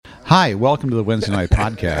Hi, welcome to the Wednesday Night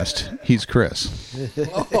Podcast. He's Chris.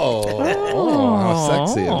 How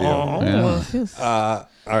sexy of you. Yeah.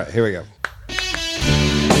 All right, here we go.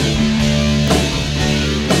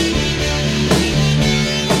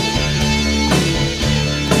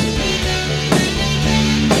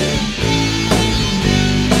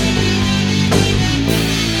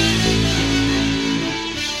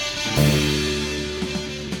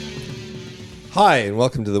 Hi, and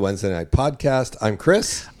welcome to the Wednesday Night Podcast. I'm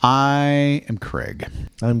Chris. I am Craig.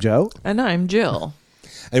 I'm Joe. And I'm Jill.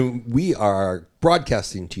 And we are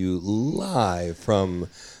broadcasting to you live from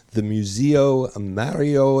the Museo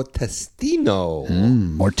Mario Testino.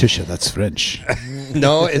 Morticia, that's French.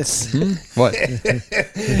 No, it's What?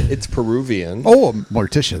 it's Peruvian. Oh,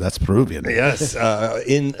 Morticia, that's Peruvian. Yes,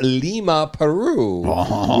 in Lima, Peru,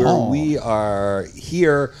 where we are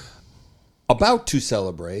here about to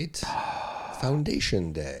celebrate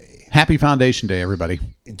Foundation Day. Happy Foundation Day, everybody.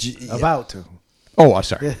 About to. Oh, I'm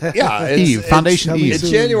sorry. Yeah, Eve, Foundation coming Eve. It's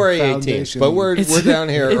soon, January 18th, Foundation. but we're down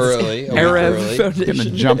here early. a week Arab early. Foundation.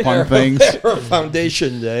 Gonna jump on things.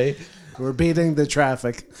 Foundation Day. We're beating the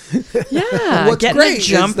traffic. Yeah, What's getting great a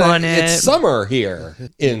jump is that on it. It's summer here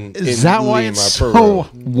in Is that why Lima, it's Peru. so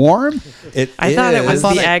warm? I thought it was I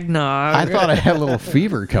the thought eggnog. I thought I had a little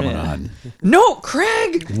fever coming on. No,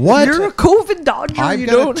 Craig. What? You're a COVID dodger. I've you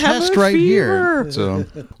got don't a have test a right fever. here. So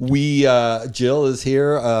We Jill is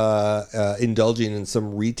here indulging in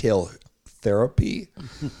some retail therapy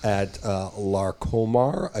at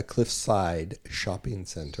Larcomar, a cliffside shopping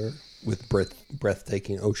center with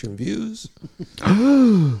breathtaking ocean views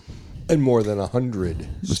and more than 100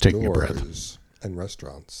 Just taking a breath. stores and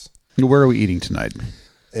restaurants where are we eating tonight?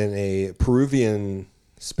 in a Peruvian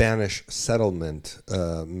Spanish settlement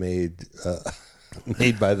made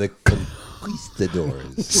by the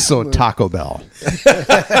conquistadors. So Taco Bell.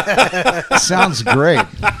 Sounds great.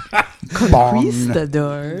 Bong.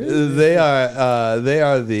 Conquistadors. They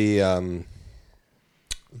are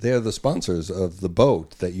the sponsors of the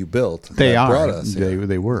boat that you built. They that are. brought us here.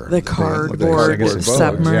 They were. The I cardboard guess it's-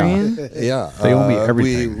 submarine. Yeah, They owe me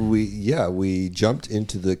everything. We jumped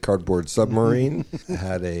into the cardboard submarine.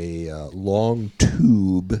 Had a long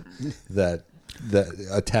tube that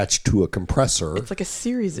attached to a compressor. It's like a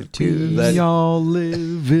series of tubes. That- We all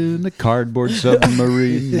live in a cardboard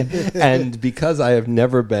submarine. And because I have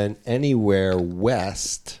never been anywhere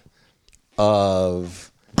west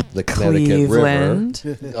of the Connecticut Cleveland.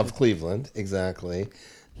 River of Cleveland, exactly,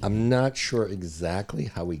 I'm not sure exactly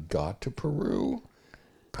how we got to Peru.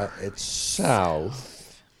 It's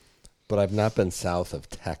south, but I've not been south of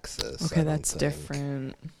Texas. Okay, I don't that's think.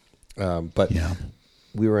 different. But Yeah.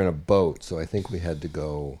 we were in a boat, so I think we had to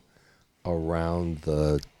go around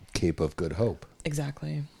the Cape of Good Hope.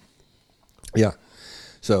 Exactly. Yeah.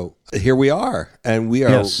 So here we are, and we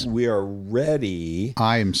are Yes. ready.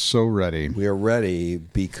 I am so ready. We are ready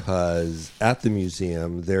because at the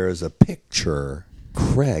museum there is a picture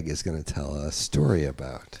Craig is going to tell a story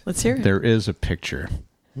about. Let's hear it. There is a picture.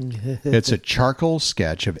 It's a charcoal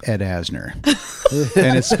sketch of Ed Asner.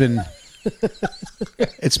 And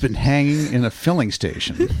it's been hanging in a filling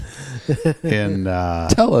station in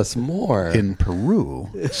Tell us more. in Peru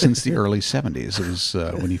since the early 70s. It was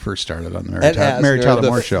when he first started on the Ed Mary Asner, Tyler the,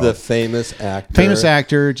 Moore Show. the famous actor. Famous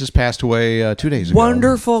actor just passed away 2 days ago.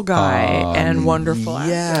 Wonderful guy and wonderful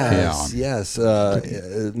actor. Yes.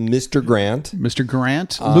 Mr. Grant. Mr.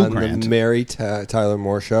 Grant, Lou On Grant. the Mary Tyler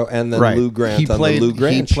Moore Show, and then Right. Lou Grant he on played, the Lou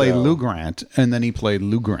Grant He played show. Lou Grant, and then he played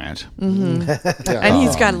Lou Grant, And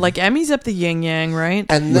he's got like Emmys up the yin yang, right?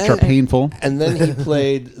 And which then, are painful. And then he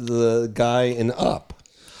played the guy in Up.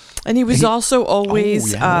 And he was also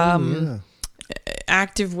always yeah.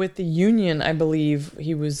 active with the union, I believe.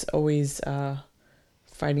 He was always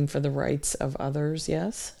fighting for the rights of others,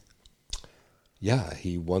 yes? Yeah,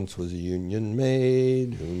 he once was a union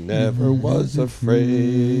maid who never was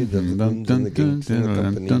afraid of the booms and the gates and the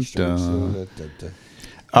company shows.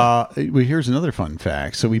 Well, here's another fun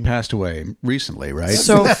fact. So he passed away recently, right?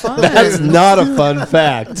 So fun. That's not a fun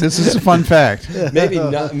fact. This is a fun fact.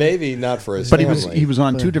 Maybe not for his But family. he was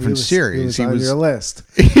on two different series. He was on your list.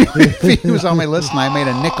 He was on my list, and I made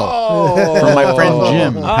a nickel from my friend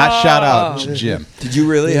Jim. Hot shout out, Jim. Did you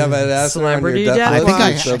really have that ass on Celebrity your death death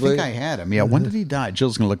I list? think I had him. Yeah, when did he die?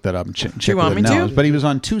 Jill's gonna look that up and check you want with me to? knows. But he was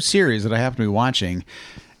on two series that I happened to be watching,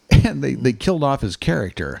 and they killed off his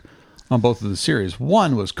character on both of the series.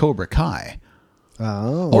 One was Cobra Kai,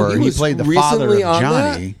 Oh. or he he was played the father recently of on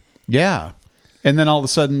Johnny. Yeah, and then all of a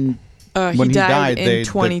sudden He died in they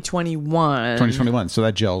 2021. 2021. So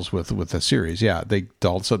that gels with the series. Yeah, they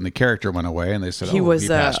all of a sudden the character went away, and they said, He was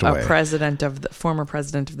passed a away. former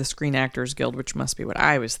president of the Screen Actors Guild, which must be what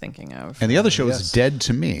I was thinking of. And the other show is Yes. Dead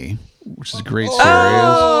to Me, which is a great series.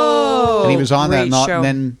 Oh, And he was on that, great show. and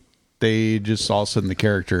then they just all of a sudden the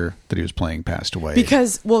character that he was playing passed away.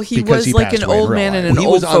 Because he Because was he like passed an away in old real man in life. an He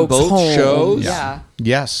old was on folks both home. shows? Yeah.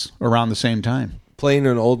 Yes, around the same time. Playing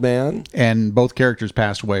an old man. And both characters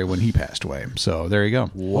passed away when he passed away. So there you go.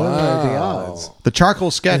 What are the odds? The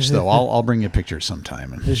charcoal sketch, though, I'll bring you pictures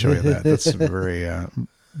sometime and show you that. That's very nice.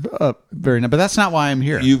 But that's not why I'm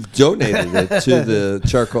here. You've donated it to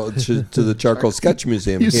the charcoal sketch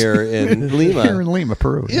museum here in Lima. Here in Lima,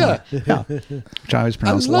 Peru. Yeah. Which I always I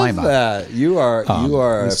pronounce love Lima. that. You are You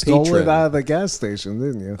a stole patron. it out of the gas station,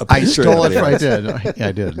 didn't you? A I patron stole of it. I theirs. did. Yeah,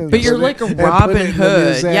 I did. But you're Put like a it- and put Robin it in the Hood.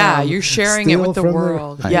 museum. Yeah, you're sharing it Steal with the from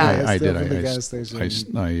world. I- Yeah. I Steal did. from the I- gas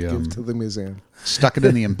station. I Give to the museum. stuck it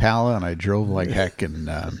in the Impala, and I drove like heck, and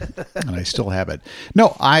I still have it.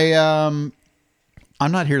 No,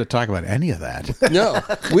 I'm not here to talk about any of that. No,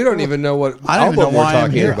 we don't even know what I don't even album know we're why I'm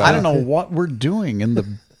talking here. about. I don't know what we're doing in the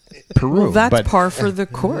Peru. Well, that's but par for the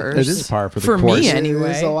course. It is par for the For course. me, It's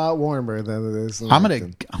anyway. a lot warmer than it is. In I'm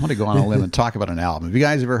London. gonna go on a limb and talk about an album. Have you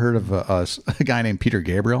guys ever heard of a guy named Peter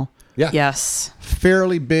Gabriel? Yeah, Yes.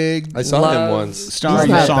 Fairly big. I saw him Love- once. Star He's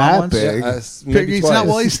you not saw that him once? big. Maybe He's twice. not.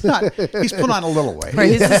 Well, he's not. He's put on a little weight.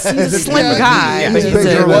 Right, he's a slim Yeah, guy, he- but he's he's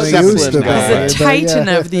bigger a, than he used to he's be. a But titan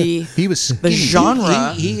yeah. of the He was skinny.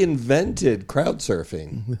 genre. He invented crowd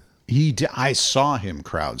surfing. He did, I saw him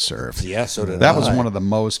crowd surf. Yeah, so did That was I. one of the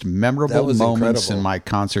most memorable That was moments incredible. in my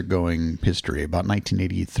concert going history. About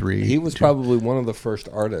 1983. He was probably one of the first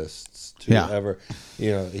artists to Yeah. ever.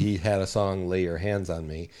 He had a song "Lay Your Hands on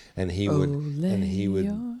Me," and he would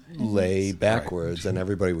lay backwards, and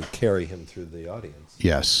everybody would carry him through the audience.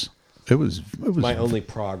 Yes, it was. My only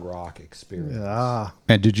prog rock experience. Ah,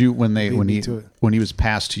 And did you when me to it. he was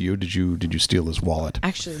passed to you? Did you steal his wallet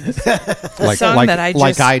Actually, the song like that I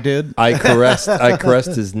like just I did? I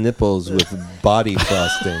caressed his nipples with body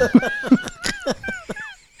frosting.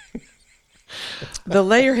 the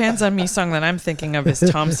 "Lay Your Hands on Me" song that I'm thinking of is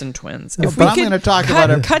Thompson Twins. If but I'm gonna talk about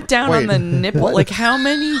it- cut down wait. on the nipple, like how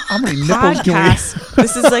many nipples can we- podcasts?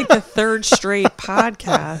 This is like the third straight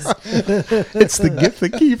podcast. It's the gift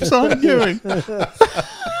that keeps on giving.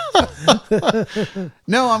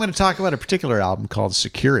 No, I'm going to talk about a particular album called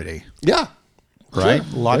Security. Yeah, Right,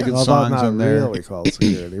 a lot of good although songs not in there. really called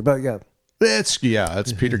security, but yeah, It's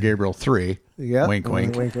Peter Gabriel 3. yeah. Wink,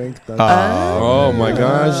 wink. wink, wink. Oh my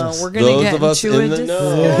gosh! We're gonna Those get of us into in a the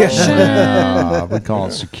know. We call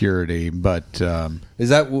it Security, but Is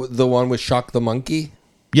that the one with Shock the Monkey?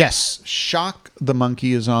 yes, Shock the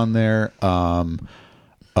Monkey is on there. Some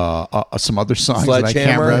other songs that I can't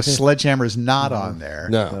Sledgehammer? remember. Sledgehammer is not on there.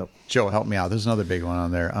 No. Joe, help me out. There's another big one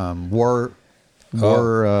on there. War. Yeah,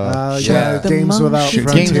 The Games Monkey. Without Games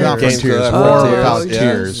Frontiers. Without Games Frontiers. Without War Frontiers, Without yeah.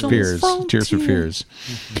 Tears. Frontiers. Tears for Fears.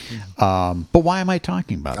 But why am I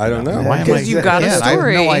talking about that? I don't know. Why am Because I- you've got a Yeah, I have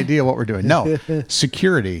story. no idea what we're doing. No.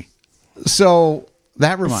 Security. So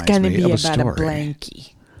that It's reminds gonna me be of a about story. a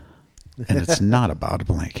blankie. And it's not about a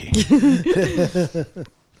blankie.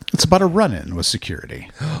 It's about a run-in with security.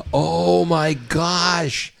 Oh my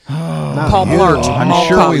gosh! Paul Blart. I'm Mall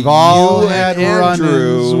sure Cop. we've all You had and run-ins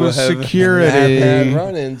Andrew with have security. had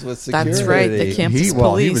run-ins with security. That's right, the campus He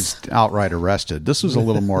police. was outright arrested. This was a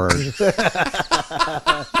little more.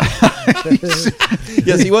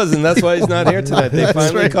 Yes, he was, and that's why he's not here tonight. They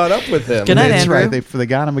finally right. caught up with him. Good night, That's Andrew. right. They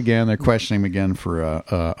got him again. They're questioning him again for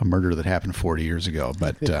a murder that happened 40 years ago.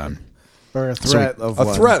 But Or a threat of A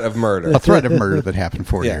one. threat of murder. a threat of murder that happened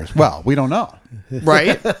 40 Yeah. years. Well, we don't know.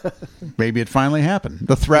 Right? Maybe it finally happened.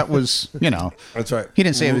 The threat was, That's right. he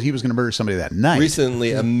didn't say he was going to murder somebody that night.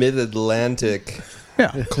 Recently, a Mid-Atlantic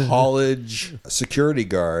Yeah. college security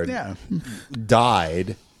guard Yeah.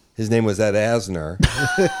 died. His name was Ed Asner,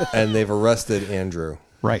 and they've arrested Andrew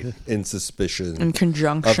Right. in suspicion In of the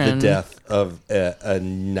conjunction. death of a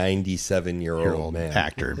 97-year-old man.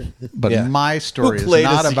 Actor. But Yeah. my story Who is played a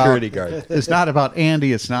not security about guard. It's not about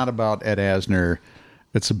Andy, it's not about Ed Asner.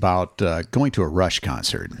 It's about going to a Rush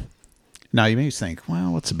concert. Now you may think,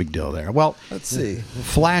 well, what's the big deal there? Well, Let's see.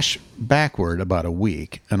 flash backward about a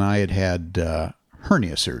week, and I had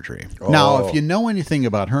hernia surgery. Now, if you know anything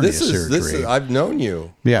about hernia surgery, I've known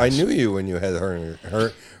you. Yes. I knew you when you had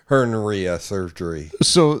hernia surgery.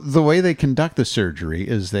 so the way they conduct the surgery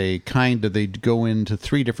is they go into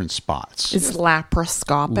 3 different spots. It's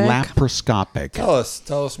laparoscopic. Laparoscopic.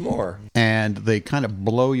 Tell us more. And they kind of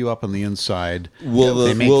blow you up on the inside. Will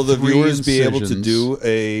They make the 3 viewers be able to incisions do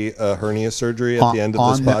a hernia surgery at the end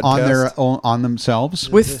of this podcast? on themselves.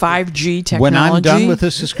 With 5G technology. When I'm done with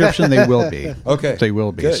this description, they will be. Okay. They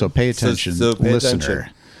will be. Good. So pay attention, So pay listener.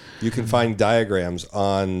 attention. You can find diagrams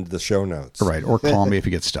on the show notes. Right. Or call me if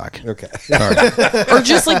you get stuck. Okay. Or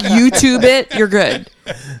just like YouTube it, you're good.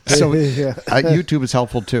 So YouTube is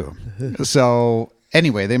helpful too. So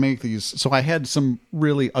anyway, they make these. So I had some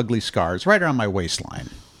really ugly scars right around my waistline.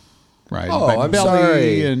 Right. Oh, my I'm belly,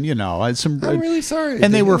 sorry. And I had some. I'm really sorry.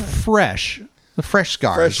 And they were Yeah. fresh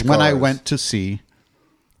scars Fresh when I scars. went to see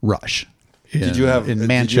Rush. Did you have in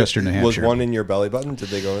Manchester, New Hampshire? Was one in your belly button? Did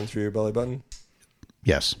they go in through your belly button?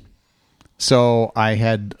 Yes. So I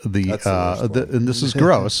had That's the worst one. and this is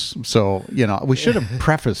gross. So we should have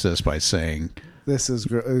prefaced this by saying, This is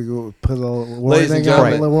put a Ladies and warning,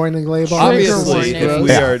 gentlemen, warning label. Obviously, warning. if we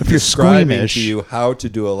Yeah, are if you're describing squeamish. to you how to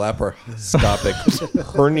do a laparoscopic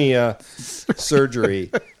hernia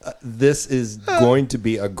surgery, this is going to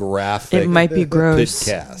be a graphic It might be gross.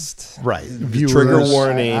 podcast. right, Trigger viewers,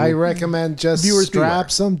 warning. I recommend just Viewers strap beware.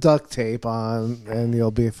 some duct tape on, and you'll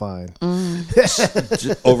be fine.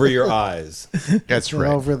 Over your eyes. That's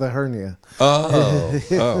right. Over the hernia. Oh.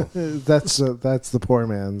 That's the poor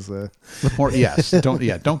man's. Yes,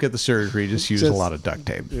 don't get the surgery. Just use a lot of duct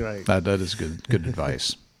tape. Right. That is good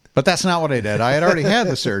advice. But that's not what I did. I had already had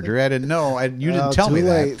the surgery. I didn't know. You didn't tell too me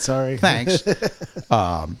late. that. Sorry. Thanks.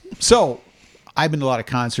 So I've been to a lot of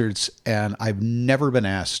concerts, and I've never been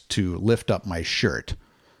asked to lift up my shirt.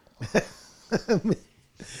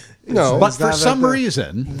 No. But for that some a-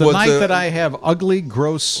 reason, the Was night the- that I have ugly,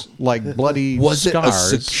 gross, like bloody Was it a scars,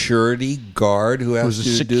 security guard who it has was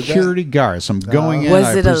a to do that? security guard. So I'm going in. Was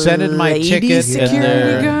I it a presented my lady ticket, security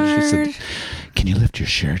and she said, guard? "Can you lift your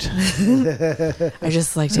shirt?" I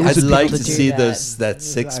just like to. I'd ask like people to do see that. that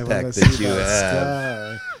six I pack wanna that see you that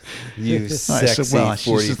have. scar. You I sexy said, well, she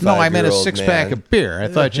 45 says, no, I meant a year old 6-pack man. of beer. I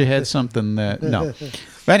thought you had something that no.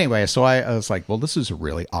 But anyway, so I was like, well, this is a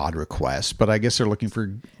really odd request, but I guess they're looking for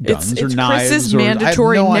guns It's or knives. Chris's or, I have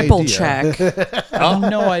mandatory no nipple idea. check. I have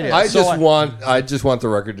no idea. I So just want the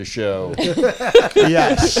record to show.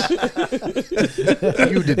 yes.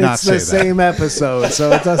 You did not It's say the that. same episode,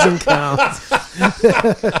 so it doesn't count.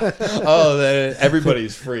 Oh, then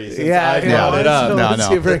everybody's free. Since I brought it up.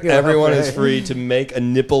 No. Everyone is free to make a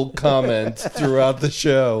nipple comment throughout the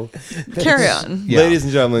show. Carry on. Yeah. Ladies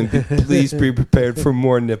and gentlemen, please be prepared for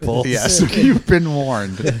more nipples. Yes, you've been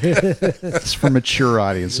warned. It's for mature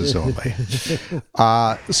audiences only.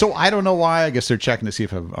 So I don't know why. I guess they're checking to see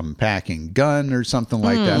if I'm packing gun or something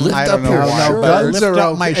like that. Lift I up don't know your why. shirt. but I Guns lift are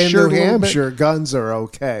up my okay. In shirt New a little bit. Hampshire, guns are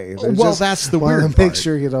okay. They're Well, just that's the wanna weird Make part.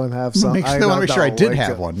 sure you don't have some. Make sure- I I wanna don't make sure I know, did like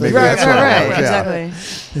have a- one. Maybe Right, that's what it right, was, yeah.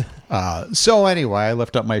 exactly. So anyway, I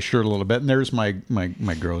lift up my shirt a little bit, and there's my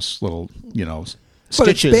gross little it's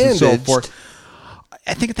stitches and so bandaged. forth.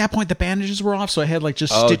 I think at that point the bandages were off, so I had like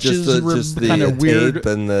just Oh, stitches were just the kind of weird. tape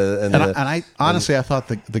and the And I honestly, I thought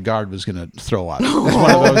the guard was going to throw up. It was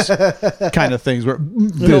one of those kind of things where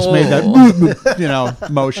just made that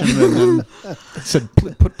motion and then said,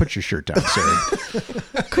 "Put your shirt down, sir.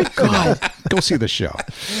 Good God. Go see the show."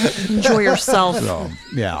 Enjoy yourself. So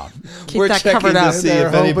yeah, Keep We're that checking covered to up. see They're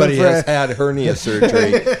if anybody hoping for- has had hernia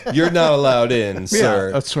surgery. You're not allowed in,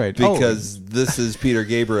 sir. that's right. Oh. Because this is Peter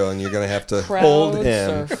Gabriel, and you're going to have to Crowd hold him.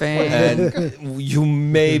 surfing. And you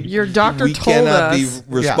may. Your doctor we told cannot us. be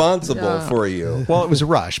responsible Yeah. for you. well, it was a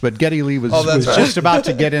rush, but Geddy Lee was, Oh, that's was right. just about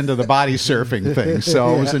to get into the body surfing thing,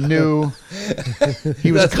 so it was a new.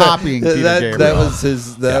 He was That's copying right. Peter that Gabriel. was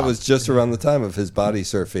his. That Yeah. was just around the time of his body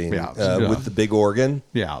surfing. Yeah, yeah. With the big organ.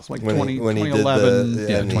 Yeah, it's like When he- 20, when he did 2011.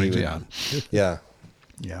 the- yeah, and he 20, would- yeah. Yeah.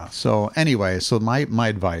 Yeah. So anyway, my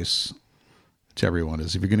advice to everyone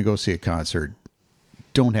is if you're going to go see a concert,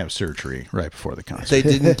 don't have surgery right before the concert. They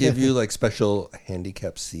didn't give you like special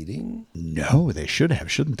handicap seating. No, they should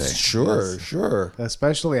have, shouldn't they? Sure.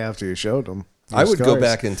 Especially after you showed them. I would go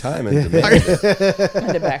back in time and demand it.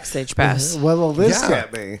 And a backstage pass. What'll this Yeah.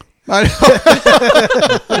 get me?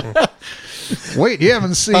 Wait, you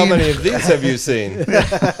haven't seen? How many of these have you seen?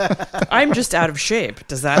 I'm just out of shape.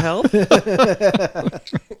 Does that help?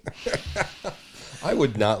 I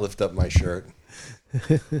would not lift up my shirt.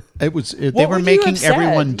 It was. They What were would you making have said?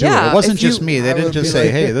 everyone do it. Yeah, It wasn't if you- just me. They I didn't would just be say,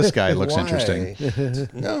 like, "Hey, this guy looks why? interesting."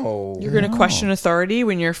 No. You're going to question authority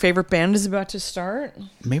when your favorite band is about to start?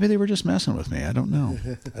 Maybe they were just messing with me. I don't know.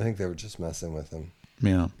 I think they were just messing with him.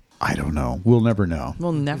 Yeah, I don't know. We'll never know.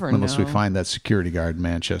 We'll never Unless know. we find that security guard in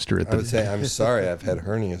Manchester at I would the. say, I'm sorry, I've had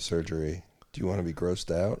hernia surgery. Do you want to be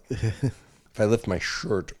grossed out? If I lift my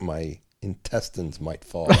shirt, my intestines might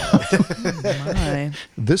fall out. My.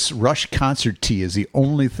 This Rush concert tee is the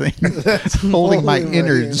only thing holding my only way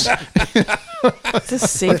innards It's a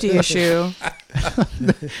safety issue.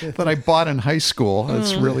 that I bought in high school.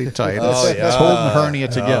 It's really tight. Oh, It's yeah. holding hernia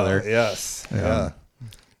together. Yes. Yeah.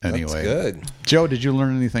 Anyway, That's good. Joe, did you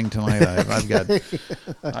learn anything tonight?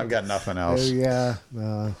 I've got nothing else. Yeah,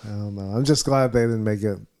 no, I don't know. I'm just glad they didn't make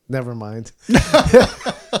it. Never mind.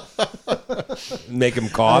 Make him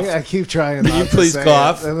cough. I keep trying. Will you please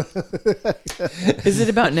cough? Is it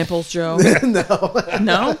about nipples, Joe?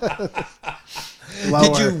 No?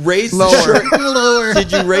 Did you raise the shirt?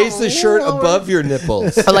 Did you raise the shirt above your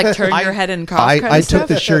nipples? Or like turn your head and cough kind I of took stuff?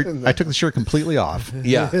 the shirt. I took the shirt completely off.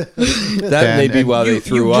 Yeah. That may be and why they you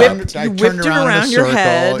threw whipped- up. You whipped it around your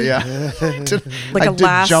head. Yeah, Like I a did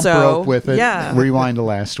lasso. jump rope with it. Yeah. Rewind to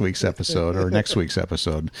last week's episode or next week's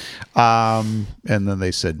episode, and then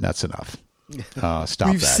they said that's enough. Stop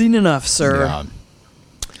We've that. seen enough, sir. Yeah.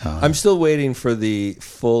 I'm still waiting for the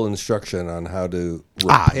full instruction on how to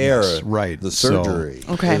repair yes, right. the So- surgery,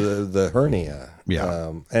 Okay. the hernia,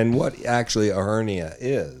 Yeah. and what actually a hernia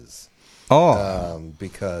is,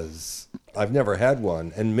 because I've never had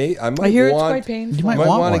one, and I might I hear it's want, quite painful. You might might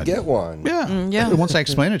want want to one. get one. Yeah. yeah. Once I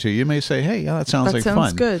explain it to you, you may say, "Hey, yeah, that sounds That like sounds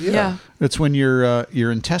fun." good. Yeah. It's when your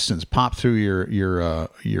intestines pop through your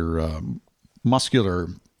muscular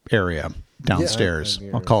area downstairs.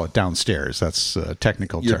 I'll call it downstairs. That's a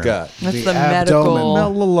technical Your term. gut, That's The the abdomen. Well, a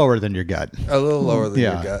medical. little lower than your gut. a little lower than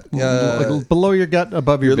Yeah. your gut, Little below your gut,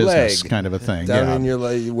 above your, your business, leg, kind of a thing. down yeah. in your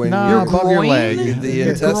leg, when No, you're above your groin? leg. The Your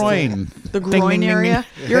intestine. groin. The Ding, groin ding, ding, area.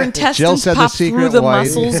 ding. Your Jill intestines said the pop through secret the why-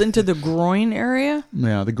 muscles into the groin area.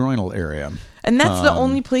 Yeah, the groinal area. And that's the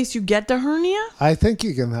only place you get the hernia? I think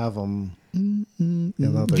you can have them. You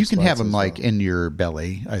can have them like in your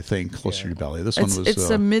belly, I think, closer to your belly. This It's one was.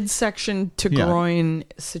 a midsection to yeah. groin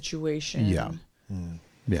situation. Yeah.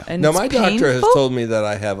 Yeah. And Now, it's my doctor has painful? told me that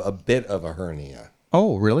I have a bit of a hernia.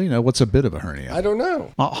 Oh, really? Now, what's a bit of a hernia? I don't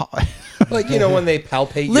know. Oh, Like, when they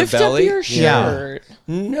palpate Lift your belly. up your shirt.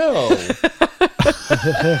 No,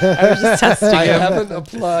 I was just testing I him. haven't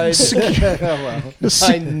applied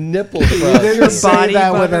my nipple You brush. didn't say body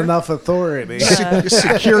that with butter. enough authority.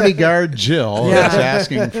 security guard Jill Yeah. is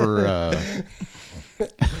asking for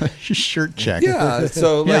shirt check. Yeah,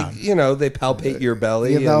 so Yeah. they palpate your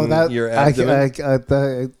belly You know and that your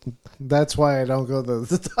abdomen. that's why I don't go to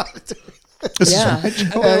the doctor.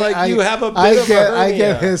 Yeah. You have a bit I of get a I hernia.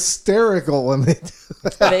 get hysterical when they do.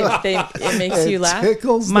 It makes you laugh.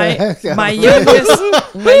 Tickles the My heck out my of me.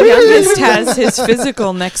 youngest has his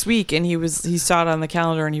physical next week, and he saw it on the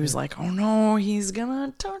calendar, and he was like, "Oh no, he's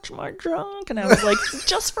gonna touch my junk," and I was like,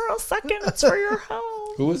 "Just for a second, it's for your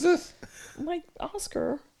health." Who is this? Like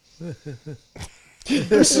Oscar.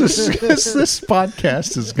 This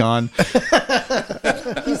podcast has gone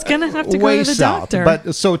He's gonna have to go way to the south. doctor.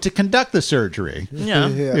 But so to conduct the surgery, yeah.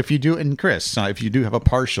 Yeah. if you do, and Chris, if you do have a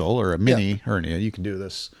partial or a mini hernia, you can do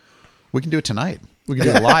this. We can do it tonight. We can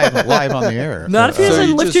do it live on the air. Not if he So doesn't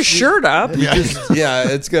you lift just- his shirt up. Yeah,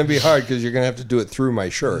 it's going to be hard because you're going to have to do it through my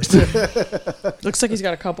shirt. Looks like he's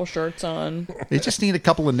got a couple shirts on. You just need a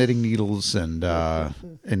couple of knitting needles and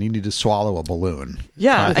you need to swallow a balloon.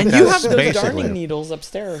 Yeah, think and you that's have those basically darning it. needles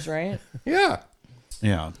upstairs, right? Yeah,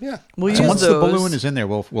 Yeah. yeah. We'll So use once those. the balloon is in there,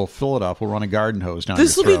 we'll fill it up. We'll run a garden hose down.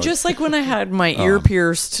 This your will be throat. just like when I had my ear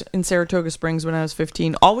pierced in Saratoga Springs when I was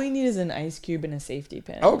 15. All we need is an ice cube and a safety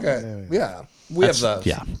pin. Okay, yeah. We have those.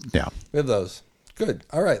 Yeah. We have those. Good.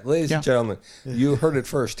 All right, ladies and gentlemen, you heard it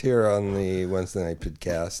first here on the Wednesday Night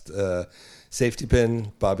Podcast. Safety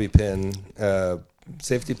pin, bobby pin,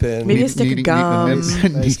 safety pin. Maybe a stick of gum,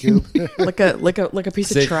 Ice cube. like a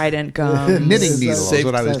piece of Safe- Trident gum, knitting needles is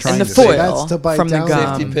what I was And trying and the to say. foil That's to bite from the down.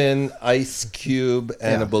 gum. Safety pin, ice cube,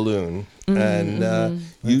 and a balloon, and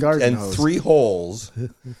garden and hose. 3 holes,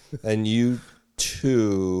 and you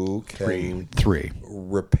 2 can Three.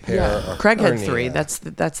 repair a Craig had hernia. 3. That's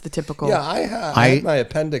the typical. Yeah, I had my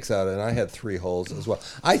appendix out, and I had 3 holes as well.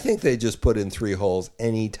 I think they just put in 3 holes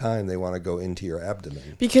anytime they want to go into your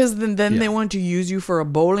abdomen. Because then they want to use you for a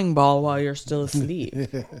bowling ball while you're still asleep.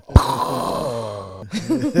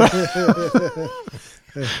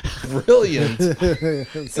 Brilliant.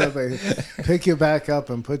 So they pick you back up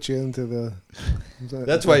and put you into the.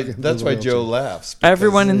 That's why Joe laughs.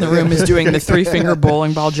 Everyone in the room is doing the 3-finger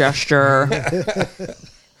bowling ball gesture.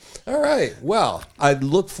 All right. Well, I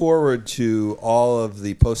look forward to all of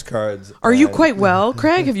the postcards. Are you and- quite well,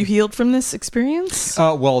 Craig? Have you healed from this experience?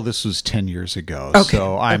 Well, this was 10 years ago, Okay,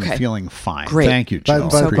 so I'm okay. feeling fine. Great. Thank you, Joe.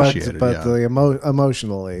 But Appreciate it. but yeah. the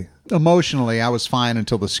emotionally. Emotionally, I was fine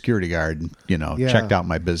until the security guard, Yeah. checked out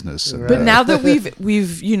my business. And, But now that we've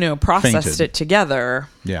processed Fainted. it together,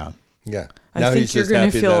 yeah. Yeah. I Now think he's you're just gonna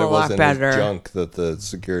happy feel that a it lot wasn't better. his junk that the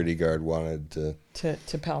security guard wanted to to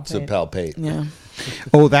palpate. palpate. Yeah.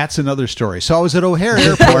 Oh, that's another story. So I was at O'Hare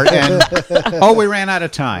Airport, and we ran out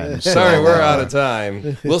of time. So, Sorry, we're out of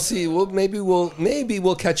time. We'll see. Maybe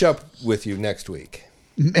we'll catch up with you next week.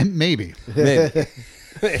 Maybe. Maybe.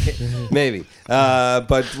 Maybe.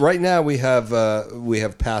 But right now we have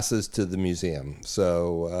passes to the museum.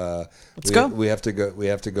 So Let's go. We have to go. We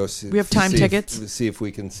have to go see. We have time tickets. See if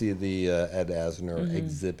we can see the Ed Asner Mm-hmm.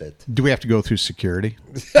 exhibit. Do we have to go through security?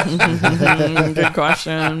 Good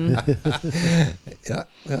question. Yeah.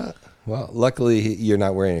 Well, luckily you're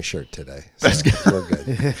not wearing a shirt today, so we're good.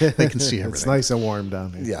 They can see It's everything. nice and warm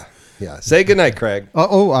down here. Yeah. Say goodnight, Craig.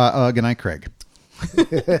 Good night, Craig.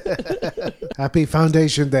 Happy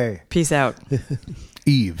Foundation Day. Peace out.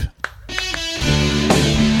 Eve.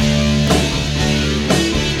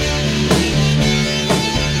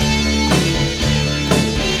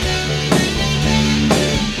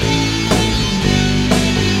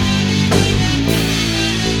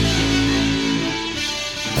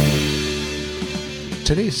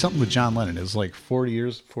 Today's something with John Lennon. It's like 48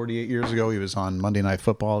 years ago. He was on Monday Night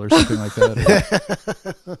Football or something like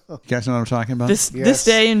that. You guys know what I'm talking about? This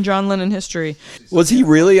day in John Lennon history. Was he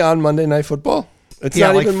really on Monday Night Football? It's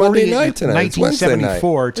not even Monday night tonight. It's Wednesday night.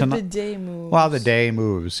 1974 But the day moves. Well, the day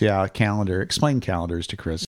moves. Yeah, calendar. Explain calendars to Chris.